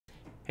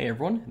Hey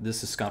everyone,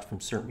 this is Scott from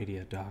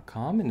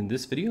SertMedia.com, and in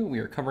this video we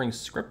are covering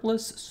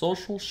Scriptless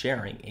Social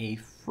Sharing, a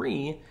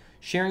free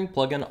sharing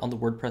plugin on the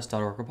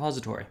WordPress.org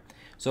repository.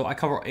 So I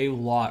cover a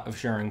lot of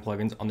sharing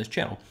plugins on this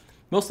channel,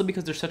 mostly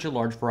because there's such a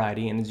large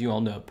variety, and as you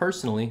all know,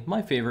 personally,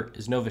 my favorite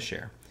is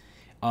NovaShare.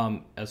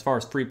 As far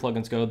as free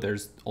plugins go,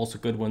 there's also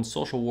good ones,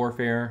 Social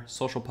Warfare,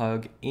 Social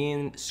Pug,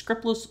 and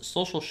Scriptless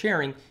Social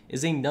Sharing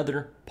is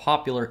another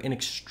popular and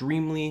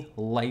extremely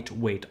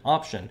lightweight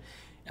option.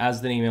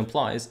 As the name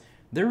implies,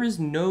 there is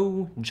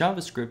no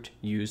JavaScript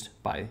used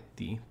by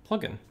the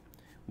plugin,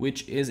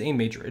 which is a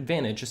major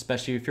advantage,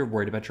 especially if you're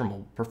worried about your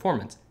mobile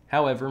performance.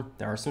 However,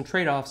 there are some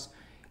trade-offs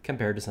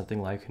compared to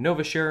something like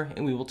NovaShare,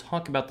 and we will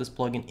talk about this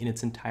plugin in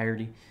its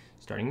entirety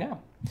starting now.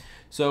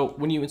 So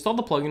when you install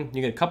the plugin,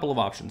 you get a couple of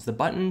options, the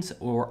buttons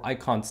or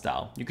icon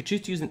style. You could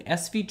choose to use an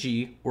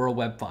SVG or a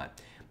web font.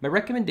 My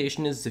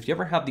recommendation is if you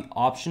ever have the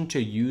option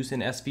to use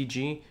an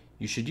SVG,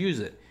 you should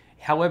use it.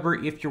 However,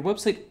 if your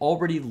website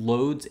already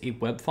loads a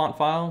web font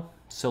file,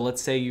 so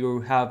let's say you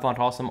have Font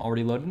Awesome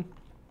already loaded,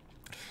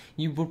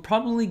 you will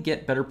probably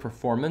get better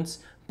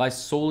performance by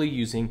solely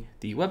using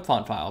the web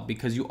font file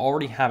because you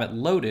already have it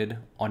loaded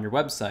on your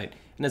website.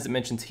 And as it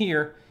mentions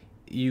here,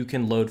 you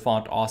can load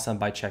Font Awesome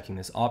by checking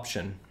this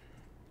option.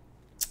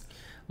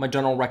 My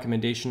general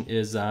recommendation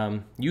is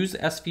use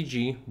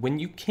SVG when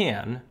you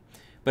can,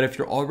 but if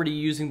you're already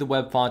using the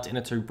web font and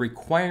it's a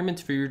requirement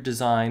for your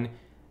design,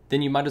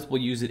 then you might as well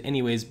use it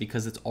anyways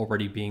because it's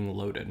already being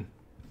loaded.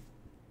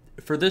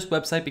 For this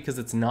website, because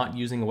it's not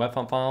using a web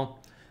font file,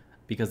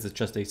 because it's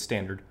just a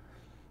standard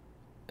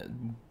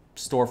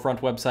storefront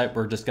website,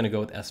 we're just going to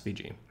go with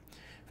SVG.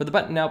 For the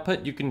button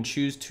output, you can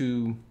choose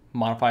to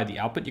modify the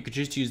output. You could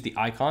choose to use the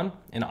icon,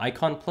 an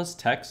icon plus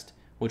text,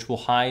 which will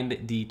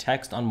hide the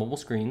text on mobile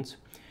screens,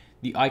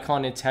 the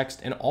icon and text,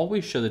 and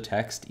always show the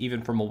text,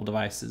 even for mobile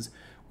devices,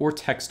 or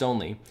text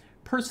only.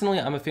 Personally,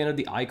 I'm a fan of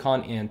the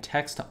icon and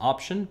text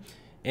option,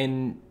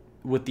 and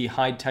with the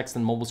hide text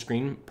on mobile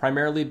screen,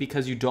 primarily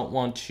because you don't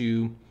want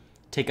to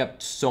take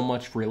up so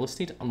much real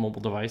estate on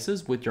mobile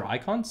devices with your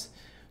icons.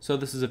 So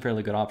this is a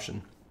fairly good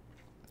option.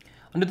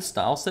 Under the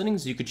style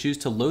settings, you could choose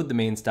to load the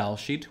main style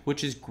sheet,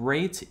 which is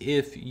great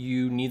if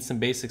you need some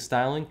basic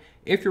styling.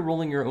 If you're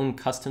rolling your own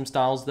custom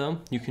styles though,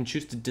 you can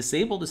choose to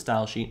disable the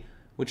style sheet,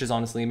 which is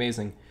honestly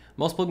amazing.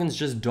 Most plugins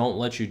just don't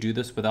let you do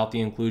this without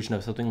the inclusion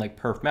of something like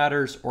Perf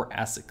Matters or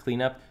Asset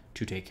Cleanup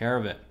to take care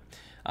of it.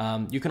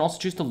 You can also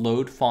choose to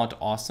load Font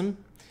Awesome,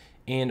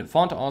 and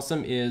Font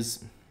Awesome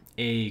is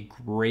a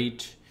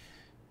great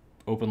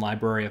open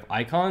library of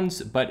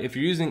icons, but if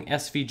you're using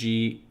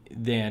SVG,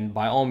 then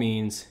by all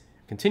means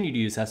continue to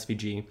use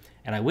SVG,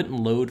 and I wouldn't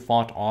load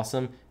Font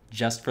Awesome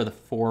just for the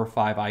 4 or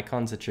 5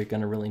 icons that you're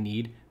going to really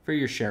need for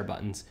your share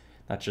buttons.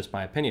 That's just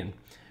my opinion.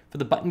 For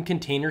the button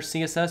Container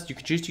Css, you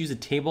can choose to use a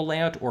table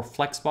layout or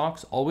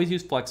Flexbox. Always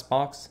use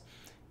Flexbox.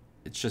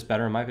 It's just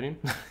better in my opinion.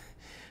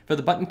 For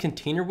the button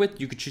container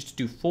width, you could choose to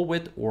do full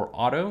width or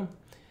auto.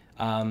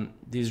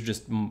 These are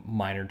just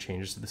minor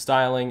changes to the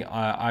styling.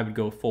 I would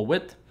go full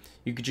width.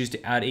 You could choose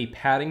to add a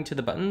padding to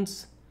the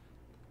buttons,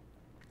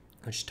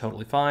 which is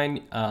totally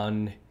fine.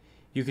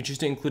 You could choose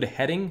to include a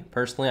heading.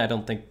 Personally, I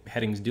don't think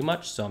headings do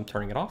much, so I'm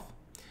turning it off.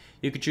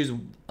 You could choose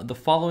the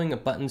following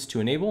buttons to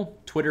enable: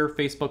 Twitter,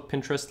 Facebook,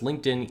 Pinterest,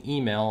 LinkedIn,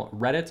 email,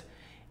 Reddit,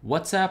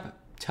 WhatsApp,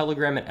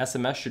 Telegram, and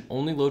SMS should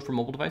only load for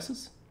mobile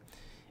devices.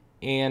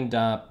 And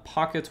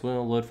Pockets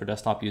will load for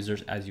desktop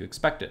users as you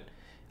expect it.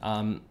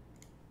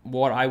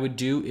 What I would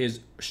do is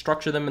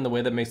structure them in the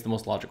way that makes the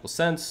most logical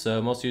sense.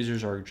 So most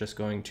users are just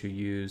going to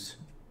use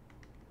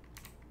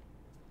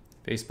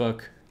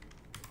Facebook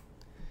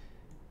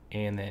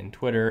and then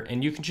Twitter.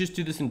 And you can just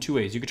do this in 2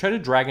 ways. You could try to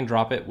drag and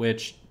drop it,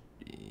 which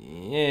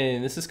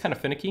this is kind of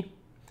finicky.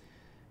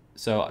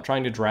 So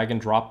trying to drag and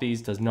drop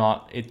these does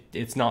not,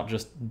 it's not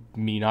just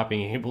me not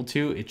being able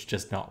to, it's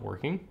just not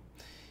working.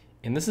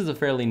 And this is a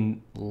fairly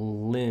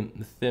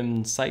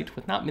thin site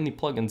with not many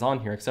plugins on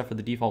here except for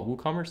the default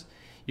WooCommerce.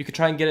 You could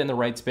try and get it in the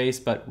right space,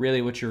 but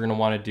really what you're going to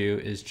want to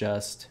do is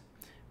just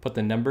put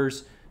the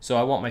numbers. So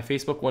I want my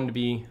Facebook one to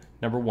be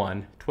number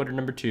 1, Twitter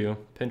number 2,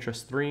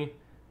 Pinterest 3,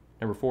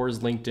 number 4 is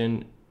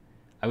LinkedIn.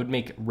 I would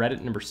make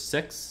Reddit number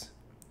 6,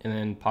 and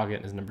then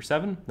Pocket is number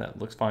 7. That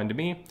looks fine to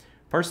me.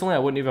 Personally, I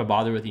wouldn't even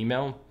bother with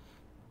email.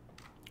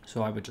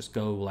 So I would just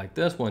go like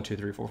this, 1, 2,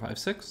 3, 4, 5,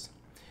 6.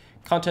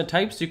 Content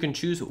types, you can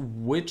choose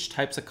which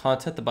types of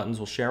content the buttons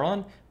will share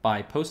on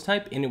by post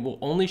type, and it will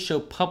only show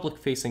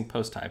public-facing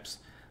post types,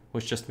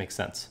 which just makes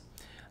sense.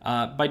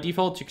 By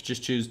default, you can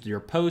just choose your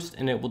post,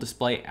 and it will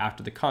display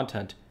after the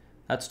content.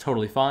 That's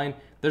totally fine.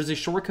 There's a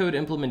shortcode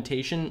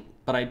implementation,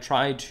 but I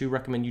try to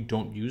recommend you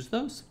don't use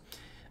those,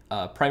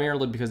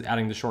 primarily because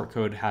adding the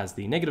shortcode has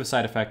the negative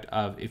side effect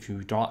of if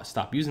you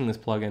stop using this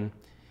plugin,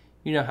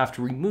 you now have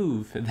to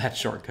remove that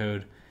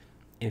shortcode.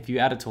 If you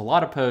add it to a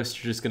lot of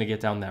posts, you're just going to get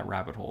down that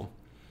rabbit hole.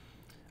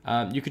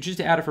 You could choose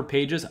to add it for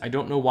pages. I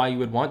don't know why you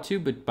would want to,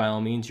 but by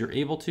all means, you're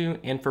able to.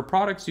 And for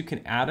products, you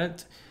can add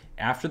it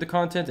after the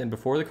content and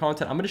before the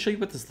content. I'm going to show you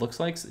what this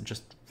looks like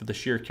just for the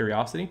sheer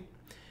curiosity.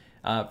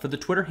 For the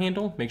Twitter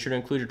handle, make sure to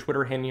include your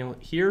Twitter handle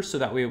here, so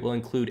that way it will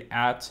include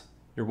at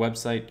your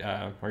website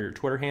or your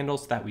Twitter handle,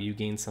 so that way you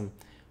gain some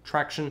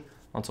traction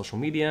on social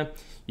media.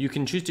 You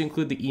can choose to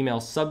include the email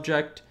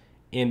subject,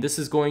 and this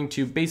is going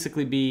to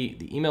basically be,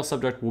 the email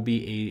subject will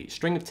be a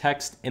string of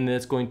text, and then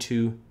it's going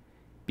to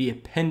be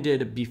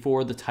appended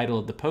before the title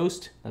of the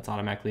post. That's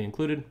automatically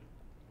included.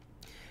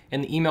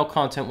 And the email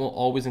content will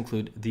always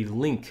include the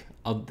link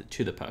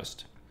to the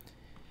post.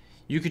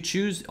 You could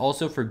choose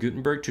also for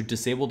Gutenberg to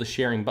disable the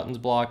sharing buttons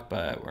block,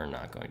 but we're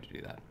not going to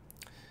do that.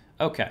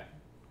 Okay.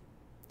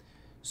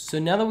 So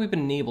now that we've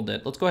enabled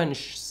it, let's go ahead and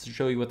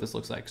show you what this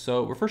looks like.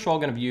 So we're first of all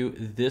going to view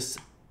this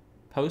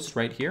post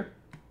right here.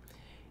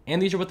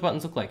 And these are what the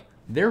buttons look like.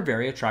 They're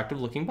very attractive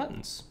looking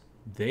buttons.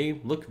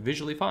 They look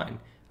visually fine.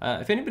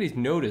 If anybody's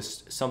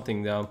noticed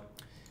something though,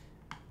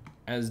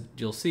 as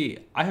you'll see,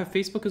 I have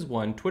Facebook as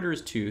 1, Twitter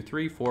is 2,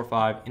 3, 4,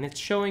 5, and it's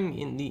showing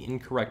in the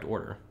incorrect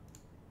order.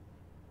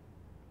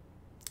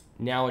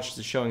 Now it's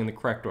just showing in the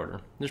correct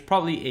order. There's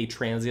probably a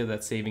transient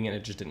that's saving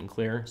it just didn't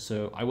clear,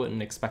 so I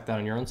wouldn't expect that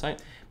on your own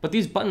site. But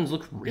these buttons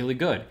look really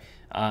good.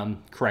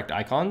 Correct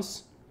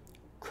icons,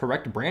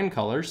 correct brand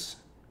colors,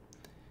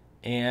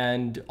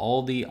 and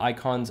all the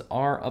icons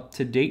are up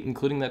to date,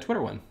 including that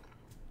Twitter one.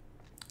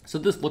 So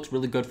this looks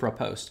really good for a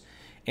post.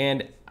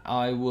 And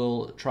I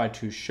will try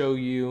to show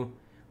you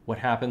what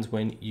happens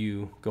when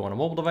you go on a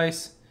mobile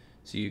device.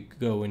 So you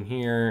go in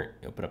here,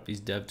 open up these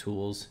dev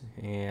tools,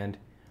 and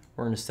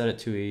we're going to set it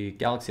to a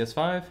Galaxy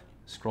S5,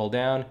 scroll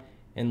down,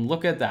 and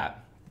look at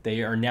that.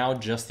 They are now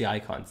just the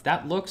icons.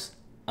 That looks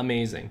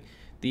amazing.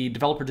 The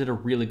developer did a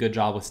really good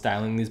job with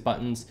styling these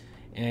buttons,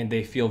 and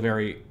they feel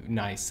very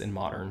nice and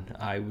modern.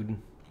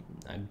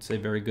 I'd say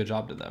very good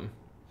job to them.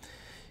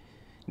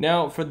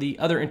 Now for the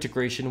other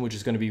integration, which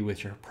is going to be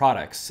with your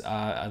products.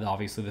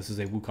 Obviously this is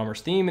a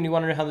WooCommerce theme, and you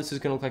want to know how this is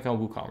going to look like on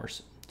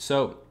WooCommerce.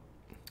 So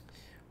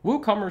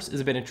WooCommerce is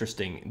a bit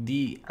interesting.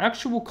 The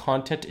actual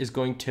content is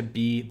going to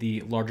be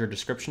the larger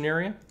description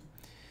area.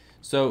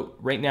 So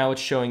right now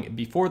it's showing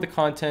before the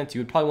content.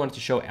 You would probably want it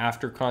to show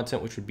after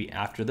content, which would be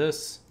after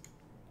this.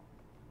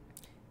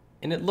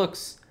 And it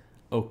looks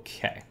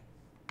okay.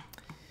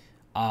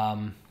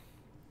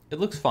 It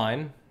looks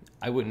fine.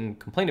 I wouldn't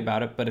complain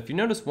about it, but if you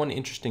notice, one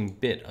interesting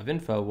bit of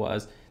info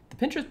was the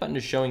Pinterest button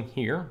is showing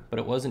here, but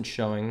it wasn't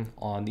showing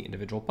on the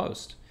individual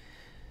post.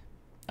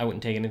 I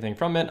wouldn't take anything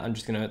from it. I'm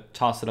just going to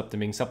toss it up to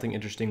being something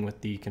interesting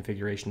with the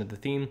configuration of the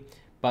theme.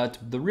 But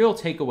the real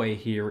takeaway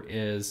here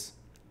is,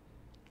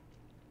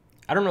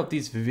 I don't know if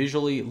these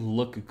visually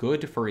look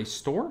good for a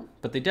store,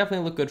 but they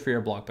definitely look good for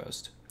your blog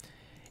post.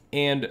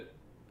 And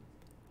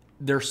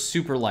they're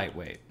super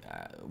lightweight.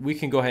 We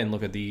can go ahead and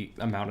look at the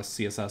amount of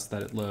CSS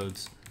that it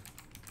loads.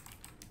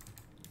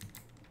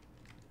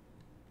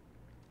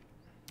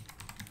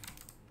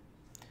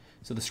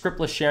 So the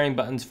scriptless sharing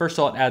buttons, first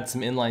of all, it adds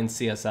some inline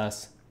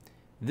CSS.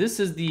 This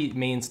is the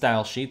main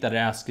style sheet that it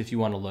asks if you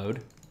want to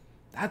load.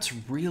 That's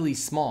really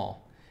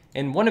small.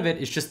 And one of it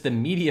is just the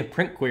media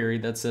print query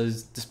that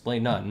says display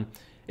none.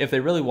 If they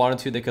really wanted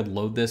to, they could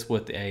load this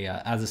with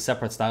as a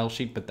separate style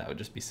sheet, but that would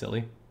just be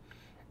silly.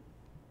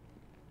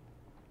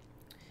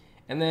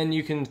 And then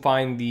you can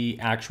find the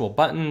actual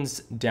buttons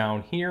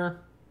down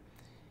here.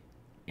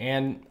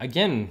 And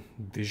again,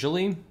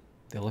 visually,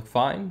 they look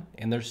fine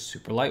and they're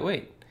super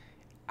lightweight.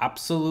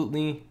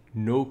 Absolutely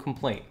no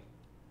complaint.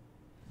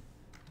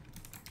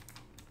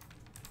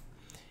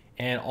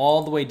 And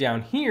all the way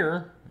down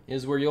here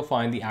is where you'll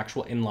find the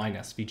actual inline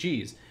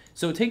SVGs.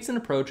 So it takes an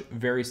approach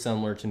very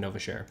similar to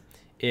NovaShare.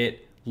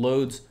 It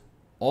loads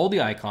all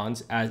the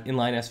icons as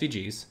inline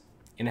SVGs,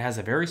 and it has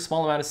a very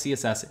small amount of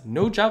CSS,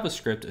 no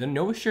JavaScript. And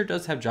NovaShare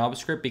does have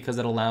JavaScript because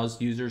it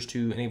allows users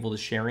to enable the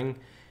sharing,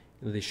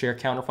 the share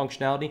counter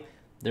functionality.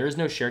 There is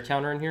no share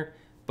counter in here,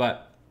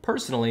 but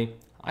personally,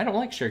 I don't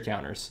like share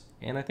counters.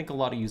 And I think a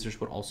lot of users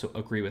would also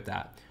agree with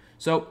that.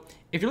 So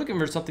if you're looking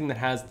for something that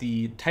has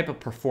the type of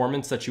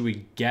performance that you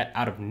would get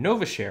out of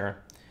NovaShare,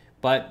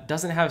 but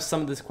doesn't have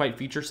some of this quite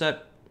feature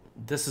set,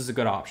 this is a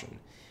good option.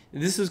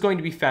 This is going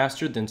to be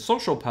faster than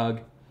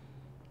SocialPug,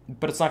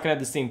 but it's not going to have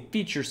the same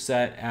feature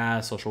set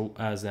as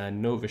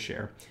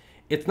NovaShare.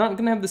 It's not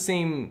going to have the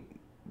same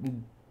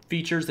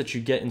features that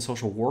you get in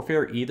Social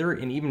Warfare either,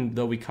 and even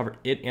though we covered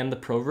it and the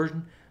Pro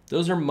version,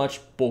 those are much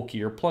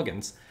bulkier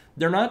plugins.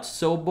 They're not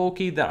so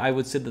bulky that I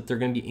would say that they're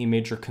going to be a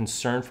major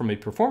concern from a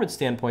performance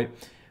standpoint,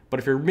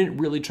 but if you're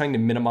really trying to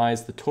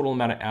minimize the total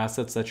amount of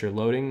assets that you're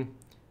loading,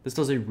 this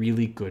does a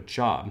really good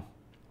job.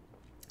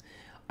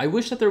 I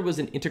wish that there was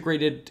an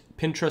integrated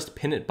Pinterest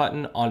pin it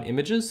button on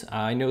images.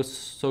 I know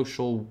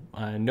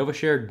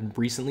NovaShare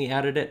recently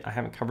added it. I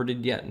haven't covered it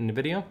yet in the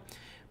video,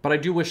 but I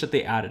do wish that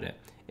they added it.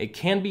 It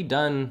can be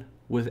done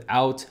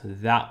without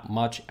that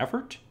much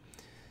effort,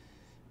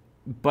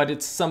 but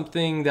it's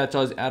something that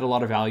does add a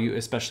lot of value,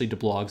 especially to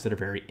blogs that are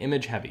very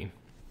image heavy.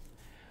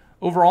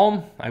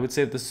 Overall, I would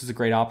say that this is a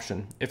great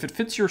option. If it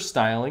fits your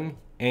styling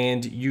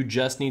and you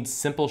just need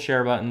simple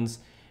share buttons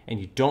and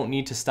you don't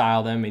need to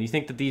style them and you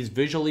think that these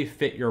visually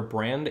fit your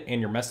brand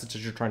and your message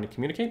that you're trying to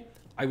communicate,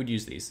 I would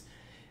use these.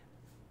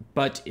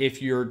 But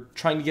if you're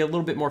trying to get a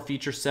little bit more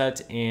feature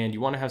set and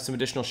you want to have some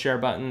additional share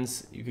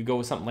buttons, you could go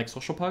with something like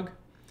Social Pug.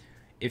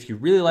 If you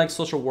really like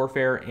Social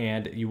Warfare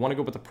and you want to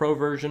go with the pro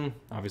version,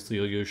 obviously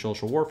you'll use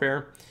Social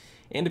Warfare.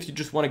 And if you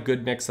just want a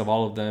good mix of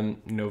all of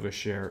them, Nova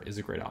Share is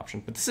a great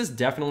option. But this is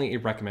definitely a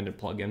recommended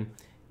plugin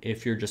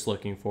if you're just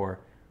looking for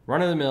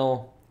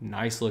run-of-the-mill,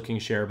 nice-looking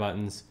share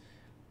buttons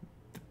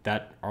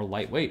that are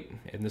lightweight.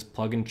 And this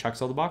plugin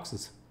checks all the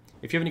boxes.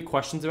 If you have any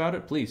questions about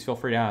it, please feel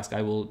free to ask.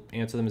 I will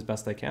answer them as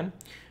best I can.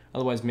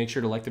 Otherwise, make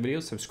sure to like the video,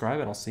 subscribe,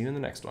 and I'll see you in the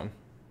next one.